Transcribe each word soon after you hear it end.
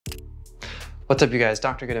What's up you guys,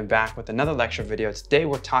 Dr. Goodin back with another lecture video. Today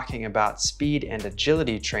we're talking about speed and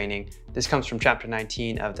agility training. This comes from chapter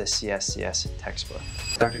 19 of the CSCS textbook.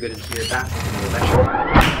 Dr. Goodin here back with another lecture.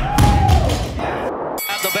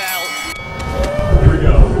 At the bell. Here we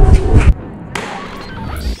go.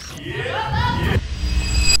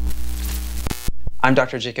 I'm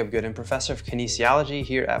Dr. Jacob Goodin, professor of kinesiology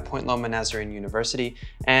here at Point Loma Nazarene University,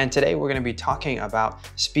 and today we're going to be talking about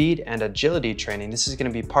speed and agility training. This is going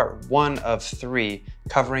to be part 1 of 3,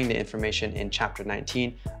 covering the information in chapter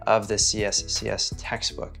 19 of the CSCS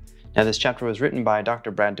textbook. Now, this chapter was written by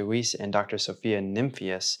Dr. Brad DeWeese and Dr. Sophia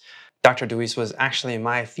Nymphius. Dr. DeWeese was actually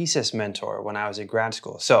my thesis mentor when I was in grad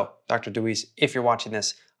school. So, Dr. DeWeese, if you're watching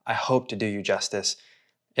this, I hope to do you justice.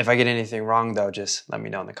 If I get anything wrong, though, just let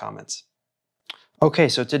me know in the comments. Okay,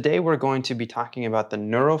 so today we're going to be talking about the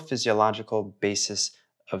neurophysiological basis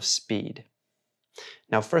of speed.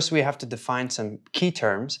 Now, first we have to define some key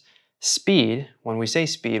terms. Speed, when we say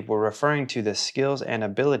speed, we're referring to the skills and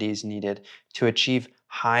abilities needed to achieve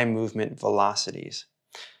high movement velocities.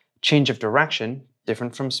 Change of direction,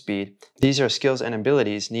 different from speed, these are skills and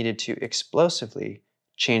abilities needed to explosively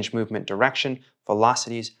change movement direction,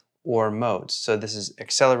 velocities, or modes. So this is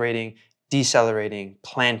accelerating, decelerating,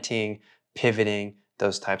 planting, pivoting,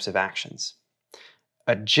 those types of actions.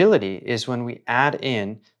 Agility is when we add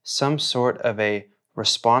in some sort of a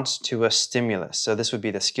response to a stimulus. So this would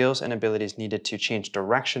be the skills and abilities needed to change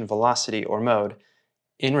direction, velocity, or mode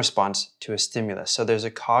in response to a stimulus. So there's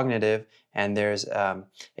a cognitive and there's a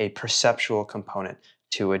perceptual component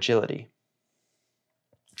to agility.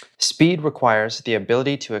 Speed requires the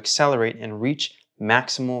ability to accelerate and reach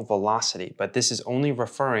maximal velocity, but this is only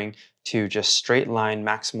referring to just straight line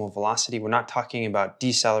maximal velocity. We're not talking about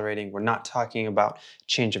decelerating. We're not talking about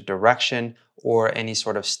change of direction or any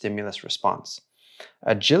sort of stimulus response.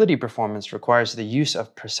 Agility performance requires the use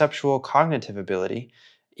of perceptual cognitive ability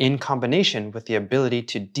in combination with the ability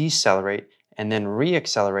to decelerate and then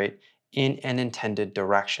reaccelerate in an intended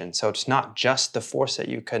direction. So it's not just the force that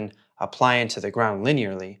you can apply into the ground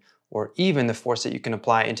linearly, or even the force that you can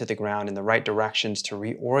apply into the ground in the right directions to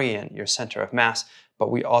reorient your center of mass, but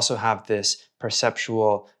we also have this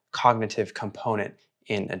perceptual cognitive component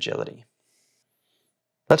in agility.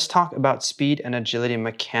 Let's talk about speed and agility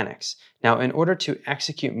mechanics. Now, in order to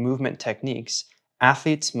execute movement techniques,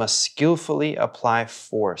 athletes must skillfully apply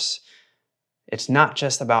force. It's not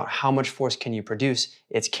just about how much force can you produce,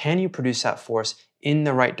 it's can you produce that force in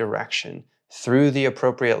the right direction, through the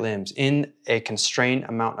appropriate limbs, in a constrained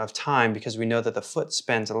amount of time, because we know that the foot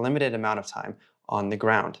spends a limited amount of time on the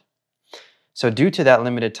ground. So due to that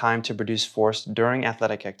limited time to produce force during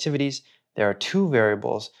athletic activities, there are 2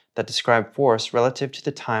 variables that describe force relative to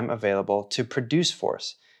the time available to produce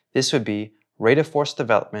force. This would be rate of force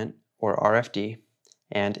development, or RFD,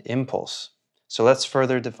 and impulse. So let's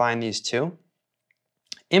further define these 2.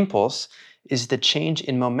 Impulse is the change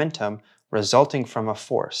in momentum resulting from a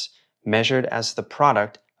force, measured as the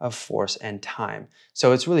product of force and time.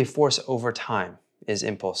 So it's really force over time is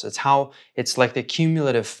impulse. It's like the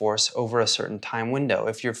cumulative force over a certain time window.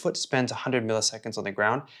 If your foot spends 100 milliseconds on the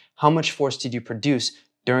ground, how much force did you produce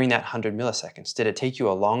during that 100 milliseconds? Did it take you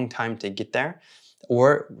a long time to get there?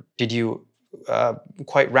 Or did you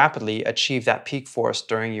quite rapidly achieve that peak force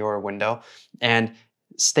during your window and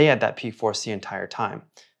stay at that peak force the entire time?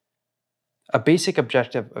 A basic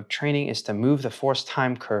objective of training is to move the force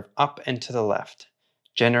time curve up and to the left,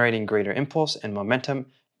 generating greater impulse and momentum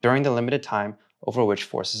during the limited time over which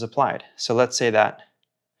force is applied. So let's say that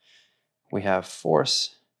we have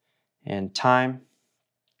force and time,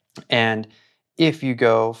 and if you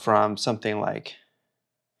go from something like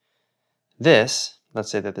this,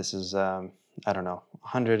 let's say that this is,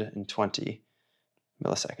 120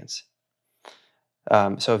 milliseconds.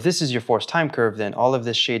 So if this is your force time curve, then all of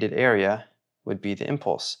this shaded area would be the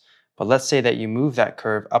impulse. But let's say that you move that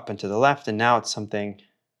curve up and to the left, and now it's something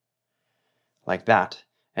like that.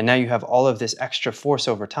 And now you have all of this extra force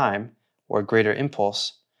over time, or greater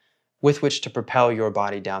impulse, with which to propel your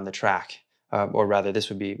body down the track. Or rather, this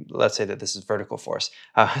would be, let's say that this is vertical force.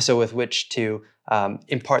 So with which to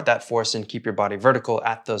impart that force and keep your body vertical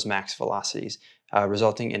at those max velocities,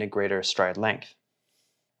 resulting in a greater stride length.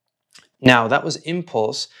 Now, that was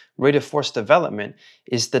impulse. Rate of force development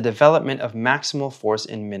is the development of maximal force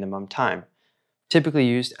in minimum time, typically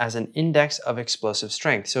used as an index of explosive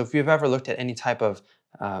strength. So if you've ever looked at any type of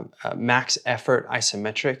max effort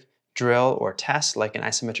isometric drill or test, like an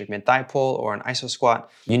isometric mid-thigh pull or an iso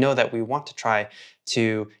squat, you know that we want to try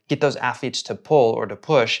to get those athletes to pull or to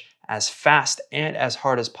push as fast and as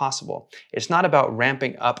hard as possible. It's not about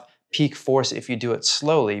ramping up peak force if you do it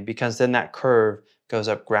slowly, because then that curve goes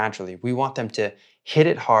up gradually. We want them to hit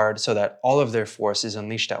it hard so that all of their force is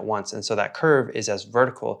unleashed at once. And so that curve is as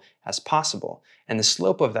vertical as possible. And the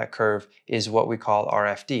slope of that curve is what we call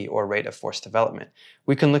RFD, or rate of force development.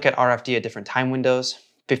 We can look at RFD at different time windows,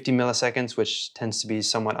 50 milliseconds, which tends to be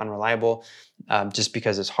somewhat unreliable just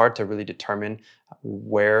because it's hard to really determine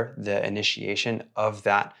where the initiation of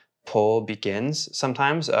that pull begins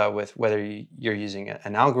sometimes with whether you're using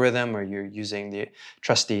an algorithm or you're using the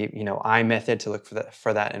trusty I method to look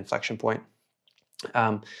for that inflection point.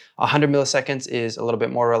 100 milliseconds is a little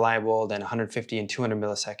bit more reliable than 150 and 200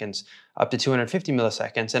 milliseconds, up to 250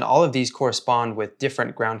 milliseconds, and all of these correspond with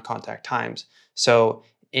different ground contact times. So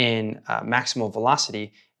in maximal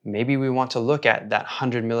velocity, maybe we want to look at that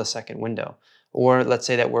 100 millisecond window. Or let's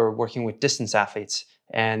say that we're working with distance athletes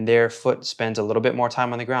and their foot spends a little bit more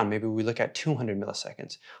time on the ground. Maybe we look at 200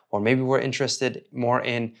 milliseconds. Or maybe we're interested more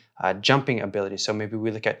in jumping ability. So maybe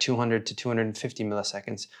we look at 200 to 250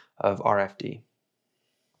 milliseconds of RFD.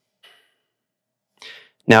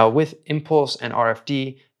 Now with impulse and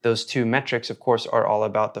RFD, those two metrics, of course, are all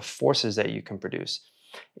about the forces that you can produce.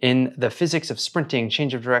 In the physics of sprinting,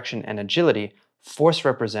 change of direction, and agility, force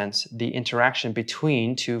represents the interaction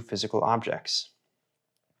between two physical objects.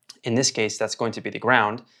 In this case, that's going to be the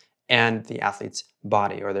ground and the athlete's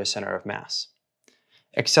body, or their center of mass.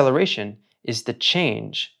 Acceleration is the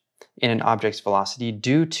change in an object's velocity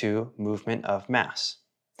due to movement of mass.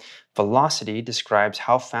 Velocity describes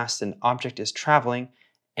how fast an object is traveling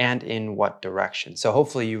and in what direction. So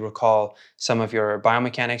hopefully you recall some of your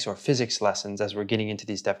biomechanics or physics lessons as we're getting into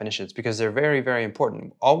these definitions, because they're very, very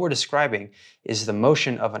important. All we're describing is the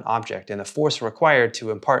motion of an object and the force required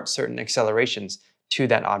to impart certain accelerations to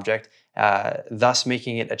that object, thus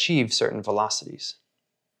making it achieve certain velocities.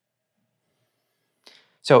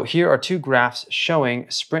 So here are two graphs showing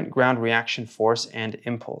sprint ground reaction force and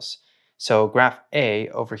impulse. So graph A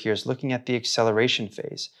over here is looking at the acceleration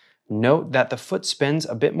phase. Note that the foot spends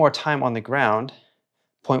a bit more time on the ground,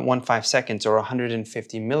 0.15 seconds or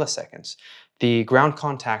 150 milliseconds. The ground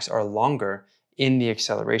contacts are longer in the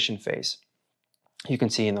acceleration phase. You can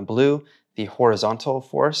see in the blue the horizontal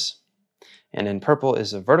force, and in purple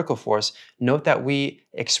is the vertical force. Note that we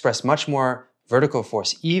express much more vertical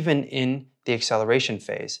force even in the acceleration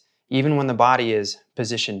phase, even when the body is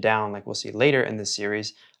positioned down, like we'll see later in this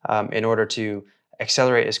series, in order to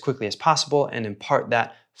accelerate as quickly as possible and impart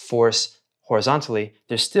that force horizontally,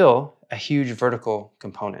 there's still a huge vertical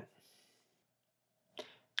component.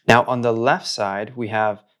 Now on the left side, we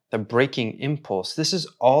have the braking impulse. This is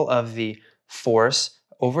all of the force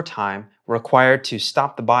over time required to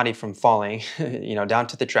stop the body from falling down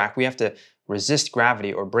to the track. We have to resist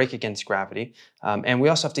gravity or brake against gravity. And we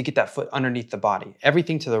also have to get that foot underneath the body.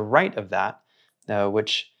 Everything to the right of that,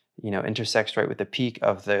 which intersects right with the peak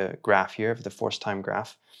of the graph here, of the force time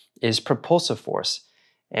graph, is propulsive force.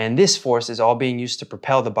 And this force is all being used to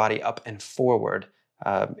propel the body up and forward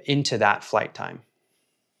into that flight time.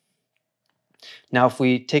 Now, if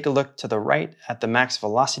we take a look to the right at the max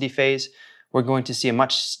velocity phase, we're going to see a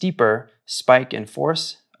much steeper spike in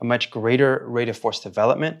force, a much greater rate of force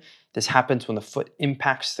development. This happens when the foot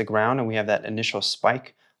impacts the ground and we have that initial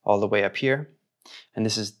spike all the way up here. And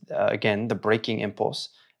this is, again, the braking impulse.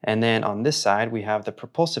 And then on this side, we have the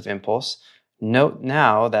propulsive impulse. Note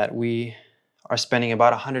now that we are spending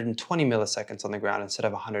about 120 milliseconds on the ground instead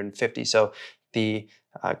of 150. So the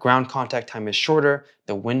ground contact time is shorter,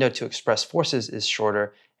 the window to express forces is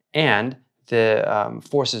shorter, and the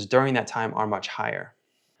forces during that time are much higher.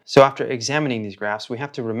 So after examining these graphs, we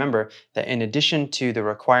have to remember that in addition to the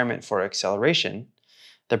requirement for acceleration,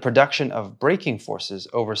 the production of braking forces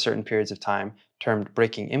over certain periods of time, termed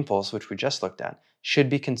braking impulse, which we just looked at, should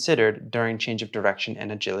be considered during change of direction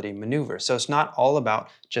and agility maneuvers. So it's not all about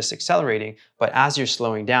just accelerating, but as you're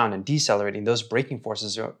slowing down and decelerating, those braking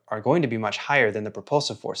forces are going to be much higher than the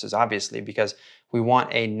propulsive forces, obviously, because we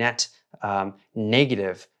want a net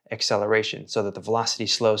negative acceleration so that the velocity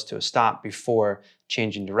slows to a stop before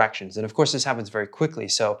changing directions. And of course, this happens very quickly.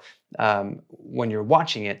 So when you're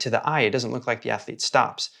watching it, to the eye, it doesn't look like the athlete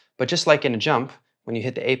stops. But just like in a jump, when you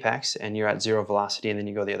hit the apex and you're at zero velocity and then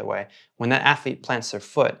you go the other way, when that athlete plants their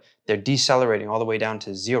foot, they're decelerating all the way down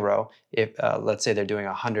to zero if, let's say, they're doing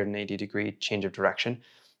a 180-degree change of direction,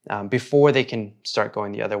 before they can start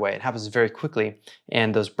going the other way. It happens very quickly,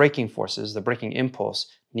 and those braking forces, the braking impulse,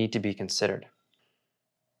 need to be considered.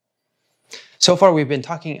 So far, we've been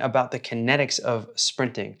talking about the kinetics of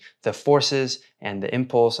sprinting, the forces and the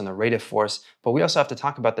impulse and the rate of force, but we also have to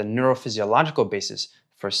talk about the neurophysiological basis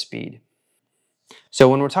for speed. So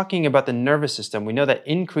when we're talking about the nervous system, we know that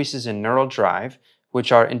increases in neural drive,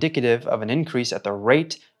 which are indicative of an increase at the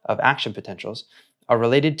rate of action potentials, are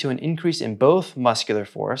related to an increase in both muscular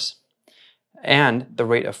force and the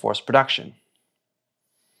rate of force production.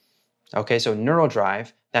 Okay, so neural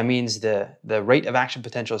drive, that means the rate of action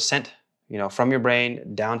potential is sent from your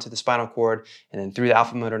brain down to the spinal cord and then through the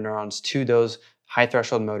alpha motor neurons to those high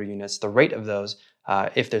threshold motor units. The rate of those,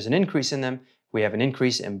 if there's an increase in them, we have an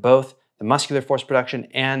increase in both the muscular force production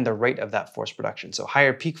and the rate of that force production. So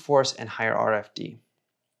higher peak force and higher RFD.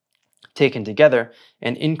 Taken together,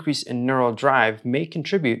 an increase in neural drive may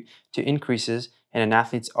contribute to increases in an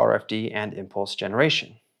athlete's RFD and impulse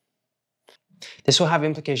generation. This will have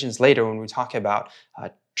implications later when we talk about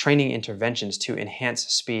training interventions to enhance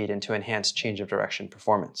speed and to enhance change of direction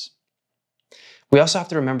performance. We also have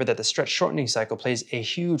to remember that the stretch shortening cycle plays a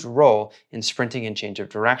huge role in sprinting and change of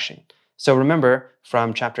direction. So remember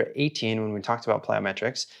from chapter 18 when we talked about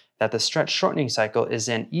plyometrics that the stretch shortening cycle is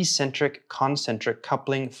an eccentric concentric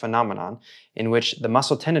coupling phenomenon in which the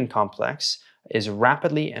muscle tendon complex is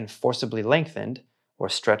rapidly and forcibly lengthened or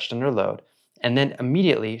stretched under load and then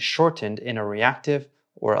immediately shortened in a reactive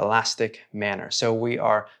or elastic manner. So we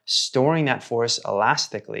are storing that force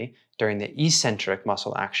elastically during the eccentric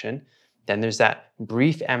muscle action. Then there's that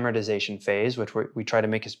brief amortization phase, which we try to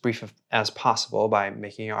make as brief as possible by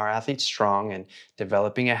making our athletes strong and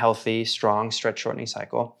developing a healthy, strong stretch shortening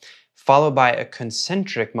cycle, followed by a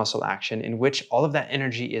concentric muscle action in which all of that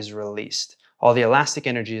energy is released. All the elastic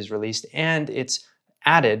energy is released and it's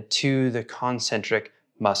added to the concentric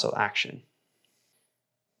muscle action.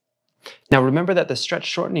 Now remember that the stretch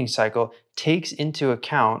shortening cycle takes into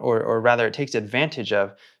account, or rather it takes advantage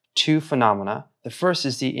of, two phenomena. The first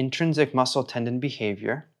is the intrinsic muscle tendon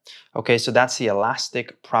behavior. Okay, so that's the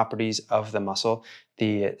elastic properties of the muscle,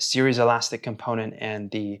 the series elastic component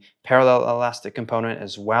and the parallel elastic component,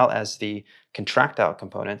 as well as the contractile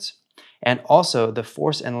components, and also the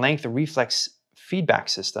force and length reflex feedback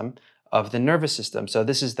system of the nervous system. So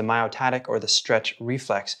this is the myotatic or the stretch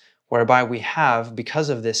reflex, whereby we have, because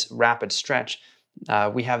of this rapid stretch,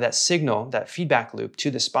 we have that signal, that feedback loop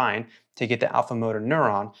to the spine to get the alpha motor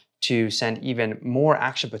neuron to send even more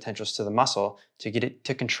action potentials to the muscle to get it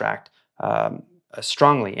to contract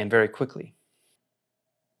strongly and very quickly.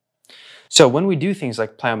 So when we do things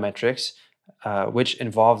like plyometrics, which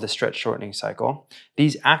involve the stretch shortening cycle,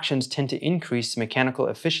 these actions tend to increase mechanical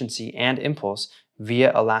efficiency and impulse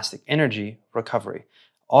via elastic energy recovery.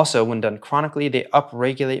 Also, when done chronically, they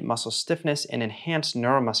upregulate muscle stiffness and enhance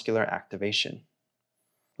neuromuscular activation.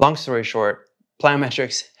 Long story short,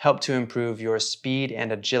 plyometrics help to improve your speed and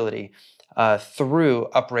agility through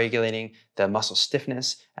upregulating the muscle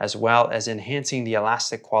stiffness as well as enhancing the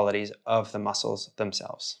elastic qualities of the muscles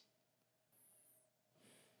themselves.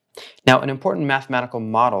 Now, an important mathematical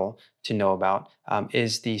model to know about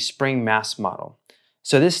is the spring mass model.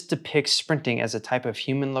 So this depicts sprinting as a type of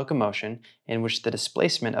human locomotion in which the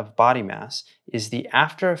displacement of body mass is the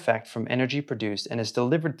after effect from energy produced and is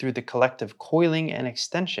delivered through the collective coiling and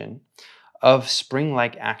extension of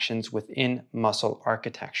spring-like actions within muscle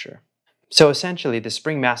architecture. So essentially, the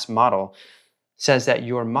spring mass model says that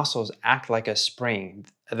your muscles act like a spring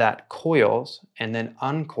that coils and then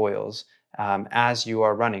uncoils as you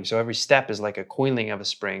are running. So every step is like a coiling of a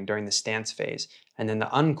spring during the stance phase, and then the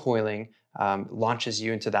uncoiling launches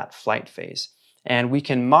you into that flight phase. And we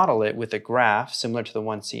can model it with a graph similar to the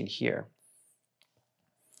one seen here.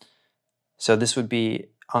 So this would be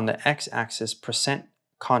on the x-axis percent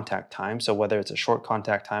contact time, so whether it's a short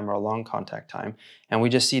contact time or a long contact time. And we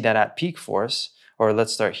just see that at peak force, or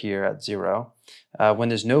let's start here at 0, when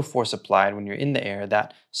there's no force applied, when you're in the air,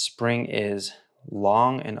 that spring is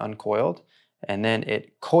long and uncoiled, and then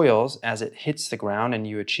it coils as it hits the ground and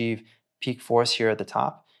you achieve peak force here at the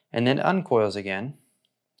top, and then uncoils again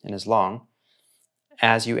and is long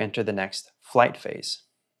as you enter the next flight phase.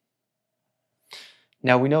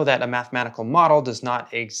 Now we know that a mathematical model does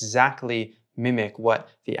not exactly mimic what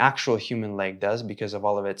the actual human leg does because of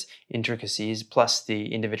all of its intricacies plus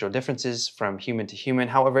the individual differences from human to human.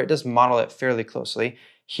 However, it does model it fairly closely.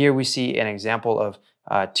 Here we see an example of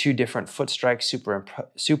two different foot strikes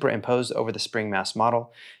superimposed over the spring mass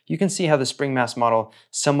model. You can see how the spring mass model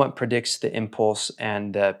somewhat predicts the impulse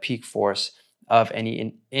and the peak force of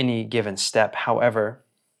any given step. However,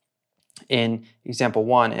 in example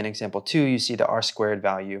 1 and example 2, you see the r-squared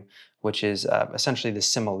value, which is essentially the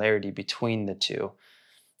similarity between the two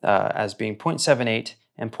as being 0.78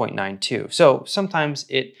 and 0.92. So sometimes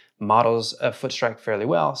it models a foot strike fairly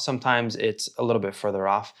well, sometimes it's a little bit further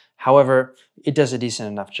off. However, it does a decent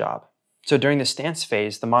enough job. So during the stance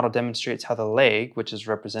phase, the model demonstrates how the leg, which is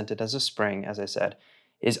represented as a spring, as I said,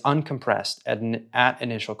 is uncompressed at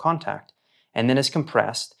initial contact and then is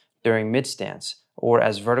compressed during mid-stance or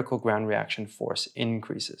as vertical ground reaction force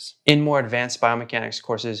increases. In more advanced biomechanics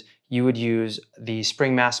courses, you would use the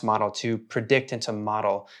spring mass model to predict and to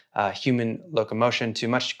model human locomotion to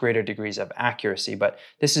much greater degrees of accuracy. But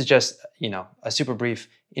this is just, a super brief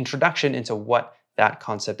introduction into what that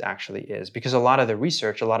concept actually is, because a lot of the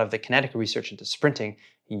research, a lot of the kinetic research into sprinting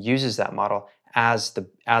uses that model as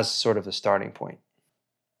sort of the starting point.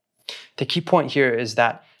 The key point here is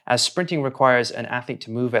that as sprinting requires an athlete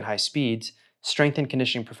to move at high speeds, strength and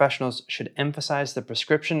conditioning professionals should emphasize the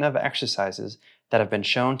prescription of exercises that have been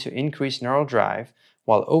shown to increase neural drive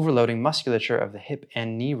while overloading musculature of the hip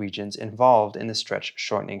and knee regions involved in the stretch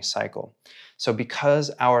shortening cycle. So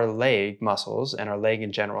because our leg muscles and our leg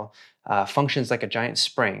in general functions like a giant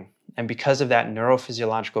spring, and because of that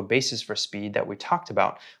neurophysiological basis for speed that we talked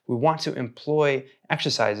about, we want to employ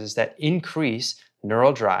exercises that increase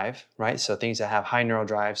neural drive, right? So things that have high neural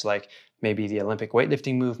drives, like maybe the Olympic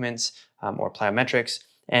weightlifting movements or plyometrics,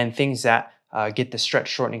 and things that get the stretch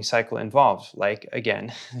shortening cycle involved, like,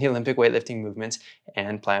 again, the Olympic weightlifting movements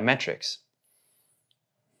and plyometrics.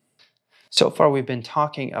 So far, we've been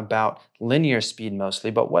talking about linear speed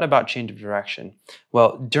mostly, but what about change of direction?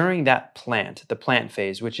 Well, during that the plant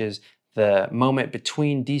phase, which is the moment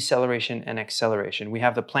between deceleration and acceleration, we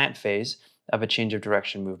have the plant phase of a change of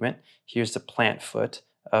direction movement. Here's the plant foot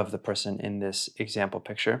of the person in this example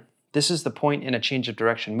picture. This is the point in a change of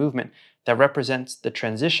direction movement that represents the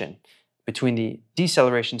transition between the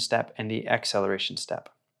deceleration step and the acceleration step.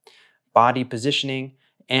 Body positioning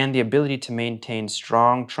and the ability to maintain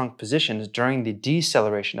strong trunk positions during the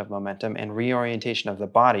deceleration of momentum and reorientation of the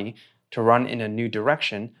body to run in a new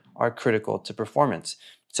direction are critical to performance.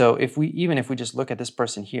 So even if we just look at this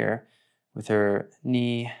person here with her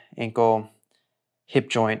knee, ankle, hip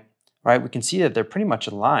joint, right, we can see that they're pretty much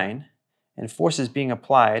in line, and force is being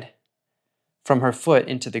applied from her foot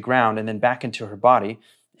into the ground and then back into her body.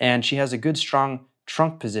 And she has a good strong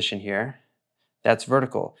trunk position here that's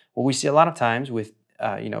vertical. What we see a lot of times with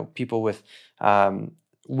people with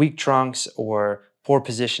weak trunks or poor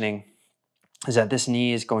positioning is that this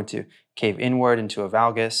knee is going to cave inward into a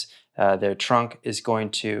valgus. Their trunk is going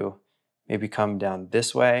to maybe come down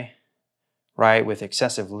this way, right, with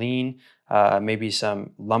excessive lean, maybe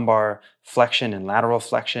some lumbar flexion and lateral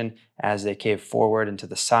flexion as they cave forward into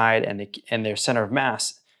the side, and their center of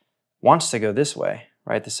mass wants to go this way,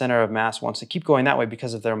 right? The center of mass wants to keep going that way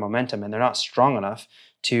because of their momentum, and they're not strong enough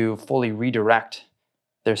to fully redirect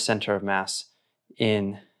their center of mass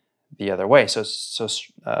in the other way. So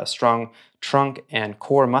strong trunk and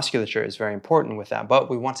core musculature is very important with that, but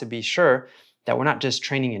we want to be sure that we're not just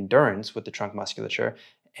training endurance with the trunk musculature,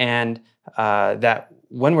 and that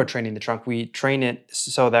when we're training the trunk, we train it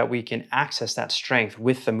so that we can access that strength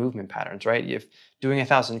with the movement patterns, right? If doing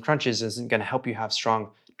 1,000 crunches isn't going to help you have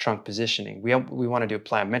strong trunk positioning, we want to do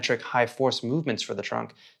plyometric high force movements for the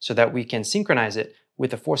trunk so that we can synchronize it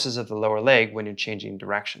with the forces of the lower leg when you're changing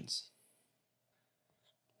directions.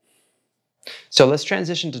 So let's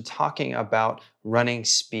transition to talking about running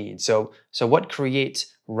speed. So what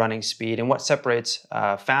creates running speed and what separates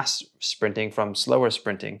fast sprinting from slower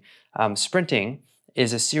sprinting? Sprinting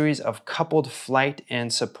is a series of coupled flight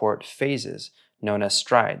and support phases known as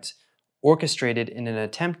strides, orchestrated in an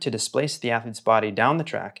attempt to displace the athlete's body down the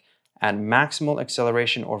track at maximal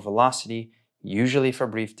acceleration or velocity, usually for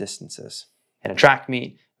brief distances. In a track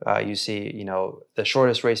meet, you see, the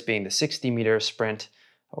shortest race being the 60-meter sprint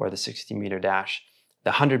or the 60-meter dash.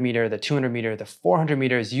 The 100-meter, the 200-meter, the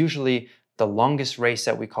 400-meter is usually the longest race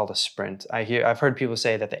that we call a sprint. I've heard people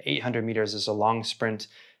say that the 800 meters is a long sprint,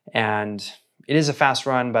 and it is a fast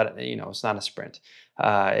run, but it's not a sprint.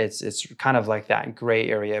 It's kind of like that gray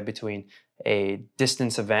area between a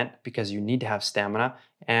distance event, because you need to have stamina,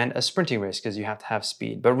 and a sprinting race because you have to have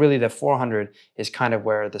speed. But really the 400 is kind of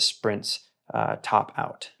where the sprints top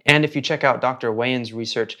out. And if you check out Dr. Wayan's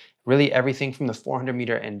research, really everything from the 400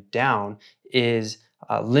 meter and down is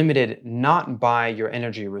limited not by your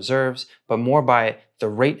energy reserves, but more by the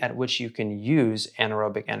rate at which you can use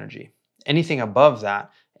anaerobic energy. Anything above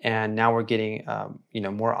that, and now we're getting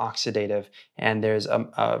more oxidative, and there's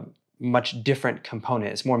a much different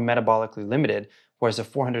component. It's more metabolically limited, whereas the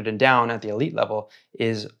 400 and down at the elite level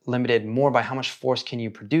is limited more by how much force can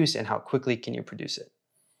you produce and how quickly can you produce it.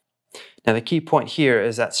 Now, the key point here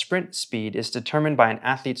is that sprint speed is determined by an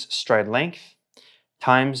athlete's stride length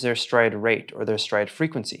times their stride rate or their stride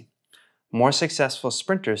frequency. More successful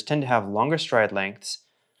sprinters tend to have longer stride lengths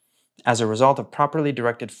as a result of properly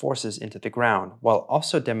directed forces into the ground, while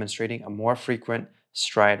also demonstrating a more frequent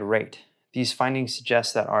stride rate. These findings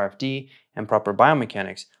suggest that RFD and proper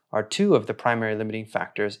biomechanics are two of the primary limiting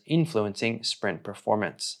factors influencing sprint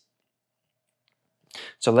performance.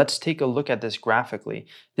 So let's take a look at this graphically.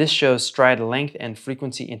 This shows stride length and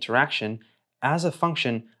frequency interaction as a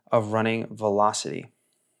function of running velocity.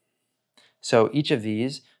 So each of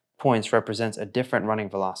these points represents a different running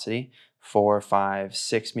velocity, 4, 5,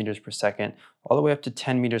 6 meters per second, all the way up to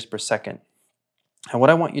 10 meters per second. And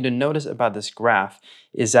what I want you to notice about this graph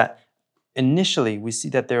is that initially we see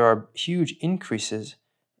that there are huge increases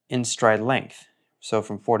in stride length. So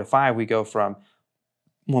from 4 to 5, we go from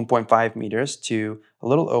 1.5 meters to a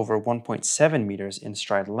little over 1.7 meters in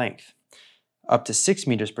stride length, up to 6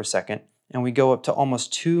 meters per second, and we go up to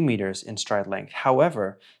almost 2 meters in stride length.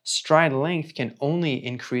 However, stride length can only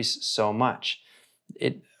increase so much.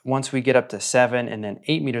 Once we get up to 7 and then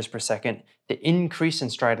 8 meters per second, the increase in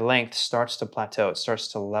stride length starts to plateau. It starts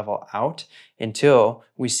to level out until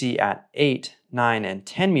we see at 8, 9, and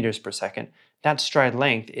 10 meters per second, that stride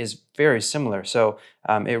length is very similar. So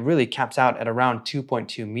it really caps out at around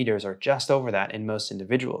 2.2 meters or just over that in most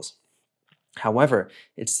individuals. However,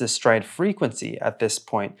 it's the stride frequency at this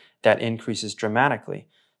point that increases dramatically.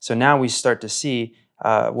 So now we start to see,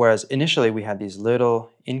 whereas initially we had these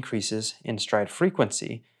little increases in stride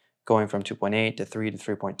frequency, going from 2.8 to 3 to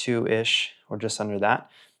 3.2-ish, or just under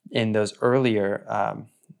that, in those earlier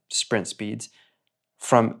sprint speeds.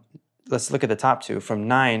 Let's look at the top two, from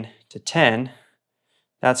 9 to 10,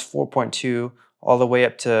 that's 4.2, all the way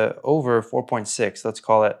up to over 4.6, let's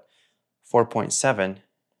call it 4.7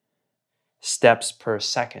 steps per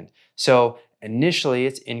second. So initially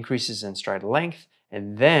it's increases in stride length,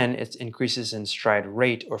 and then it's increases in stride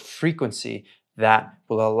rate or frequency that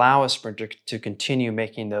will allow a sprinter to continue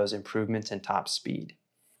making those improvements in top speed.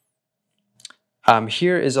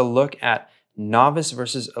 Here is a look at novice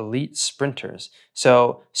versus elite sprinters.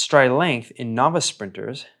 So stride length in novice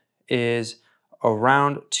sprinters is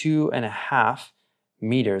around 2.5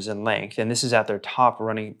 meters in length, and this is at their top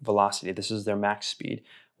running velocity. This is their max speed.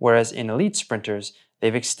 Whereas in elite sprinters,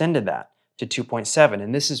 they've extended that to 2.7,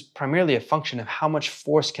 and this is primarily a function of how much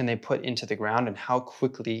force can they put into the ground and how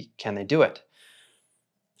quickly can they do it.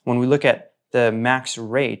 When we look at the max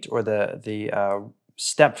rate or the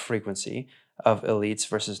step frequency of elites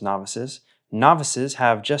versus novices, novices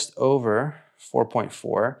have just over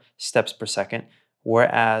 4.4 steps per second,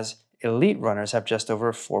 whereas elite runners have just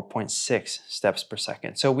over 4.6 steps per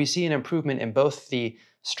second. So we see an improvement in both the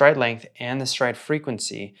stride length and the stride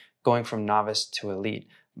frequency going from novice to elite.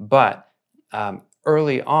 But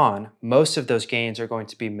early on, most of those gains are going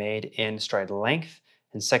to be made in stride length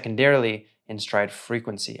and secondarily in stride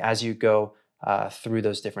frequency as you go through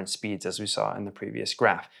those different speeds, as we saw in the previous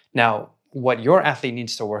graph. Now, what your athlete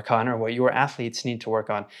needs to work on, or what your athletes need to work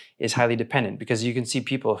on, is highly dependent, because you can see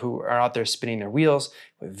people who are out there spinning their wheels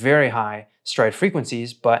with very high stride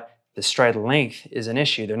frequencies, but the stride length is an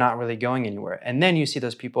issue. They're not really going anywhere. And then you see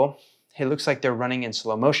those people, it looks like they're running in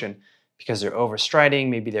slow motion because they're overstriding,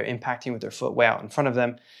 maybe they're impacting with their foot way out in front of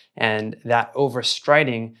them, and that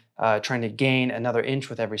overstriding, trying to gain another inch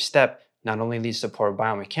with every step, not only leads to poor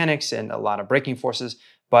biomechanics and a lot of braking forces,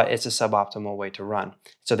 but it's a suboptimal way to run.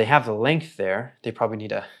 So they have the length there. They probably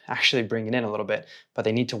need to actually bring it in a little bit, but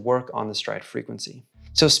they need to work on the stride frequency.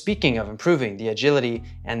 So speaking of improving the agility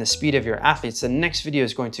and the speed of your athletes, the next video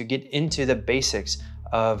is going to get into the basics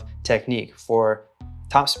of technique for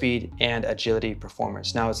top speed and agility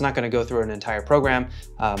performers. Now, it's not going to go through an entire program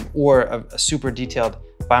or a super detailed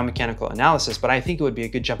biomechanical analysis, but I think it would be a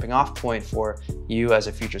good jumping off point for you as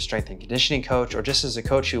a future strength and conditioning coach, or just as a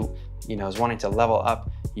coach who is wanting to level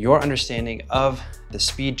up your understanding of the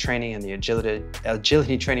speed training and the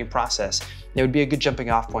agility training process. It would be a good jumping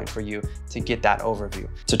off point for you to get that overview.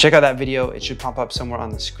 So check out that video. It should pop up somewhere on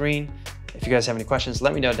the screen. If you guys have any questions,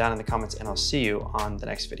 let me know down in the comments, and I'll see you on the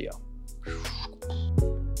next video.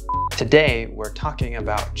 Today, we're talking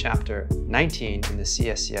about chapter 19 in the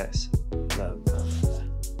CSCS.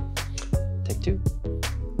 Take 2.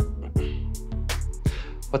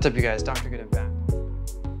 What's up, you guys? Dr. Goodin back.